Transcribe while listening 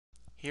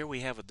Here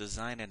we have a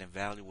design and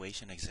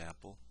evaluation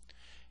example,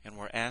 and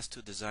we're asked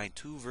to design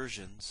two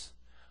versions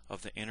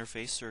of the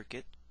interface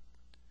circuit,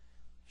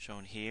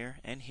 shown here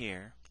and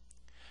here,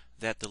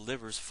 that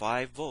delivers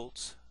 5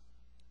 volts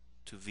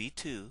to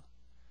V2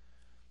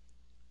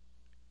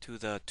 to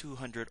the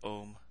 200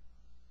 ohm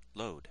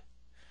load.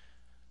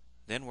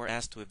 Then we're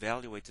asked to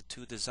evaluate the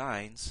two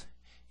designs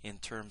in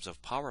terms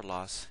of power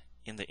loss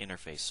in the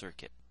interface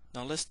circuit.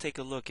 Now let's take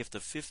a look if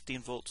the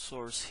 15 volt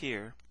source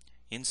here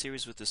in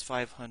series with this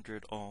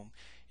 500 ohm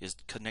is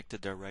connected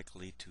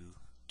directly to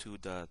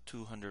the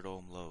 200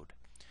 ohm load.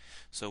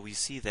 So we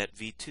see that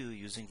V2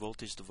 using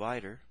voltage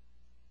divider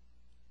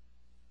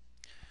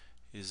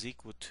is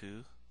equal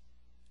to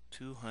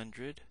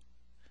 200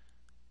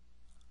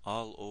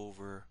 all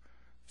over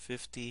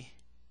 50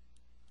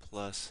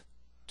 plus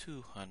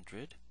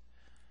 200,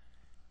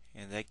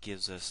 and that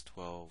gives us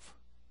 12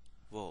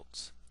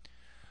 volts.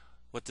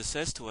 What this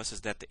says to us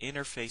is that the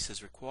interface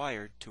is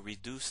required to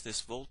reduce this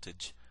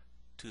voltage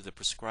to the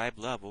prescribed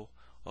level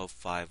of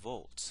 5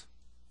 volts.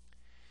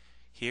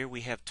 Here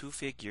we have two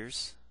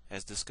figures,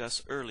 as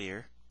discussed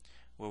earlier,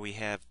 where we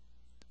have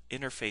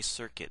interface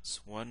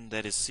circuits, one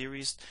that is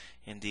series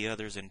and the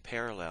others in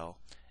parallel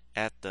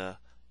at the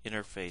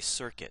interface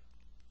circuit.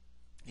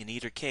 In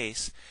either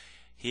case,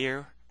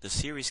 here the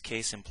series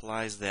case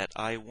implies that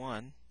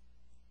I1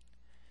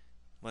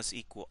 must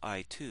equal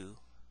I2,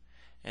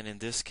 and in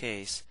this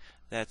case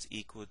that's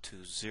equal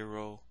to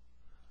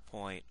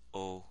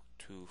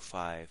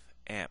 0.025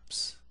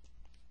 amps.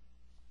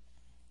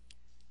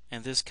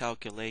 And this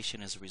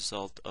calculation is a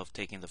result of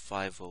taking the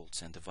 5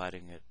 volts and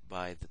dividing it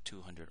by the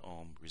 200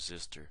 ohm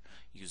resistor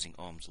using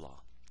Ohm's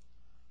law.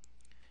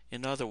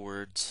 In other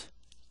words,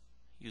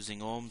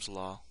 using Ohm's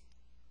law,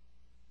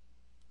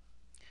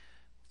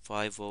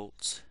 5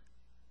 volts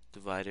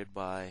divided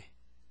by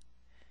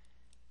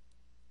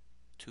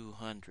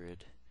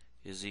 200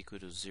 is equal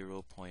to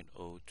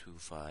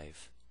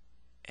 0.025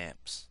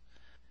 amps.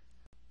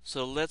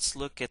 So let's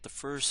look at the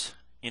first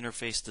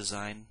interface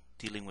design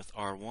dealing with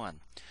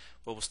R1.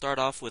 Well, we'll start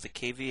off with a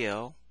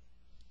KVL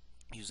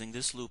using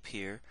this loop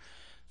here.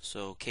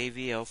 So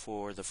KVL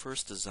for the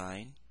first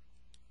design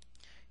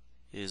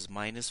is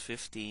minus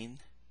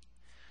 15,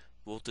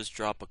 voltage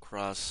drop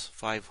across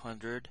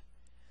 500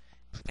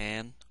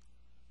 and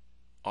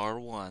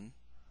R1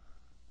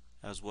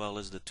 as well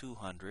as the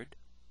 200.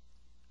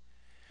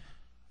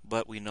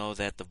 But we know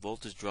that the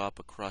voltage drop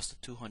across the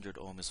 200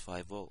 ohm is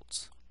 5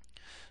 volts.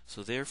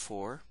 So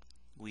therefore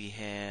we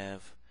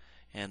have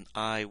an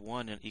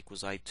I1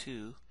 equals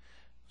I2,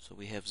 so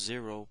we have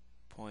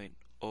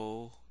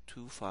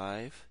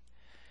 0.025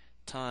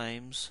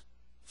 times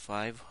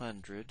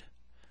 500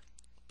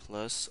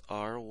 plus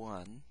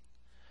R1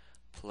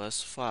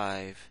 plus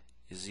 5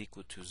 is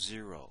equal to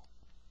 0.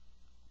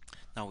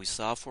 Now we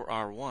solve for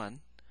R1.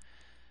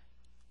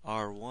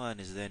 R1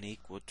 is then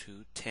equal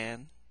to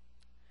 10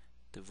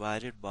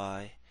 divided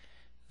by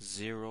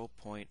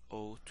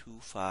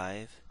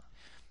 0.025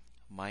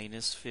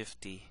 minus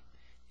 50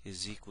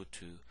 is equal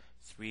to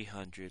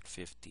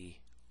 350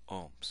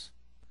 ohms.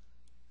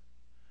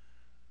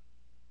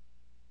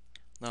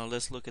 Now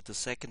let's look at the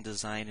second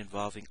design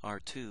involving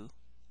R2.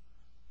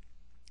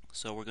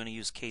 So we're going to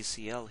use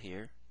KCL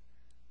here.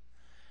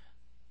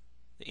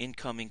 The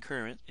incoming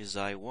current is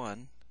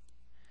I1.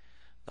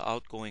 The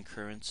outgoing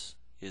current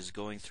is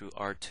going through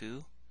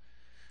R2,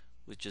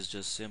 which is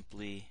just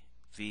simply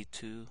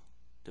V2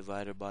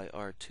 divided by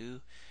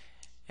R2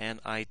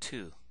 and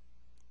I2.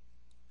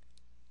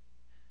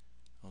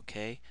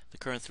 Okay, the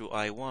current through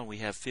I1, we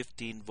have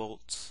 15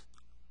 volts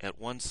at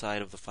one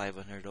side of the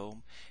 500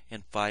 ohm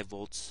and 5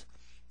 volts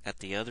at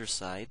the other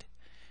side.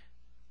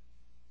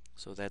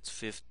 So that's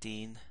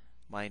 15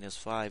 minus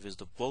 5 is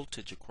the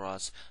voltage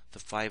across the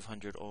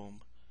 500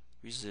 ohm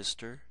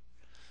resistor.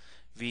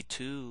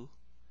 V2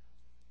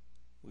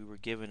 we were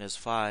given as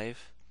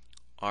 5.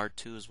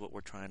 R2 is what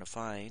we're trying to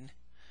find.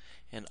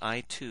 And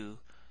I2,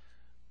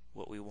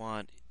 what we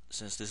want,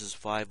 since this is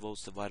 5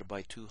 volts divided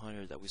by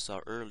 200 that we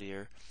saw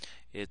earlier,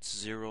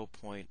 it's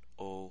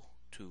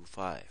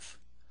 0.025.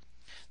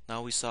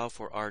 Now we solve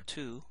for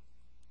R2,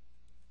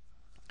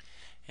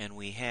 and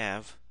we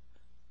have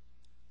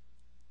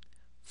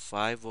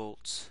 5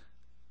 volts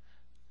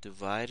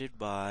divided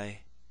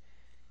by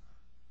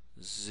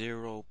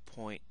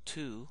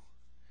 0.2,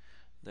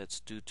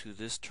 that's due to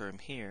this term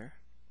here,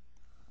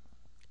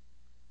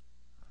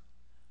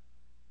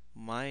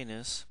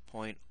 minus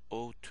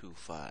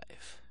 0.025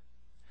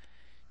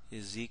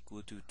 is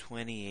equal to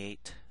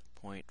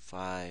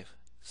 28.57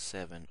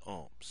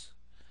 ohms.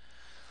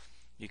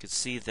 You can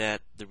see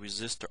that the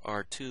resistor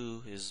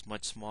R2 is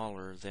much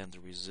smaller than the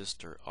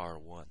resistor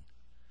R1.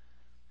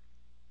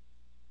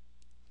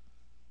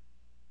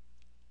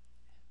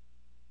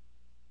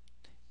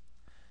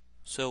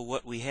 So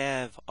what we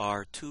have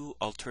are two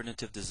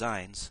alternative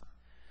designs,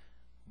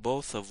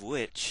 both of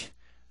which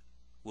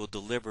will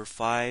deliver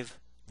 5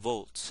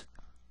 volts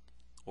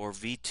or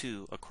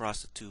V2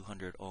 across the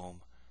 200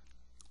 ohm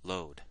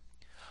load.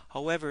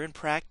 However, in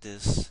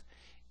practice,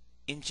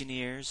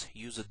 engineers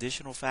use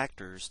additional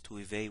factors to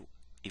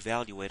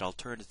evaluate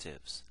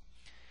alternatives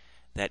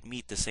that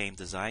meet the same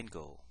design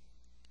goal.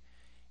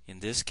 In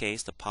this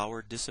case, the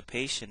power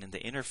dissipation in the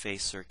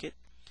interface circuit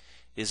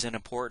is an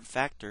important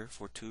factor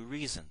for two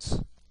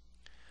reasons.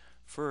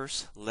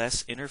 First,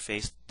 less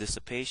interface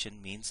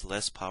dissipation means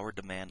less power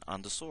demand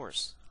on the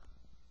source.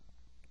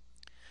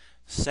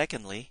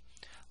 Secondly,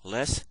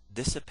 less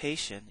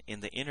dissipation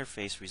in the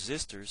interface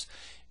resistors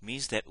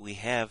means that we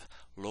have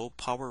low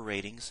power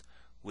ratings,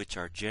 which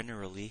are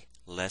generally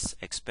less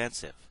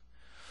expensive.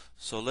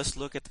 So let's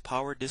look at the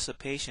power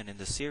dissipation in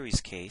the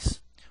series case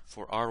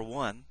for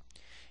R1,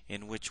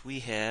 in which we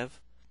have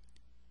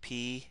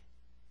PD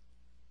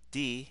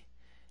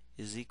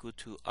is equal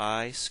to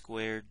I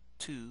squared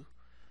 2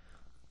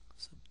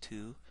 sub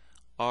 2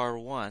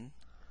 R1,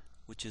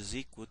 which is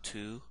equal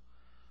to,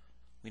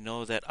 we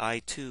know that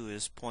I2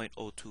 is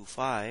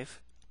 0.025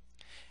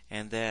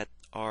 and that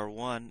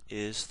R1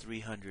 is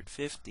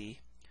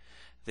 350.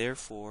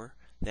 Therefore,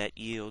 that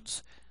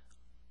yields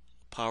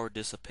power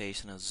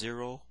dissipation of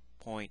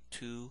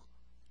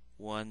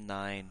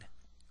 0.219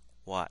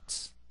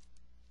 watts.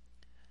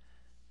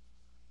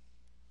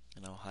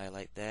 And I'll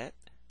highlight that.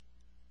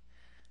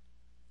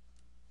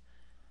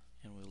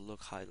 And we'll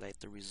highlight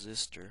the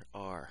resistor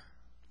R.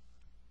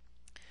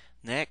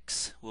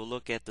 Next, we'll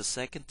look at the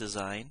second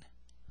design,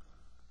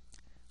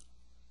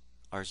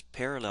 our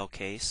parallel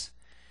case,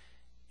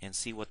 and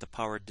see what the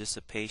power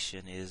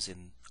dissipation is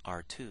in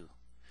R2.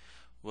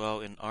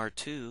 Well, in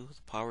R2,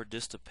 the power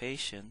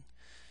dissipation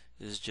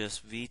is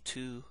just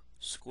V2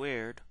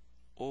 squared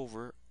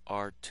over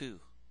R2.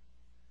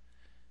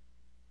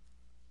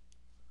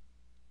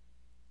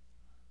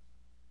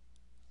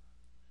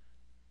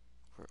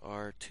 For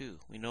R2,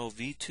 we know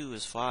V2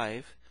 is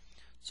 5,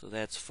 so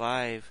that's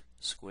 5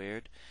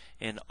 squared,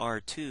 and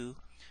R2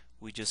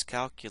 we just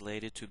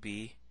calculated to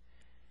be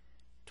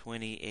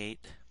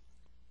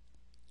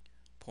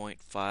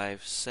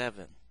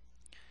 28.57.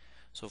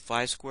 So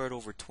 5 squared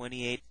over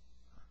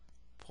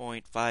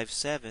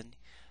 28.57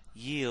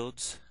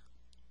 yields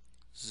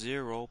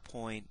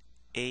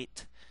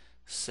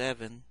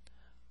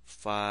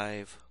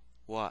 0.875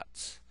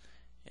 watts,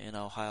 and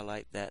I'll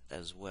highlight that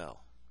as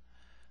well.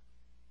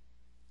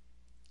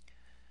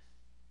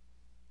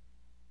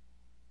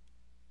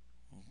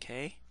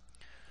 Okay,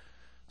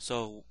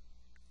 so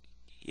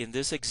in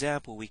this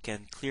example we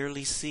can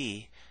clearly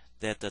see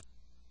that the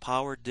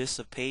power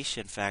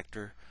dissipation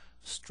factor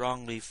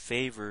strongly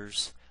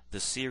favors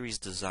the series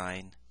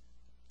design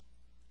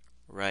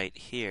right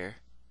here.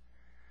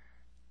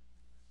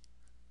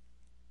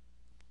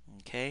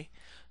 Okay,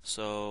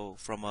 so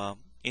from a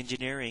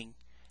engineering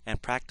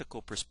and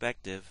practical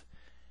perspective,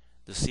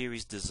 the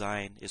series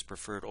design is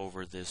preferred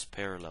over this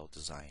parallel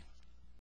design.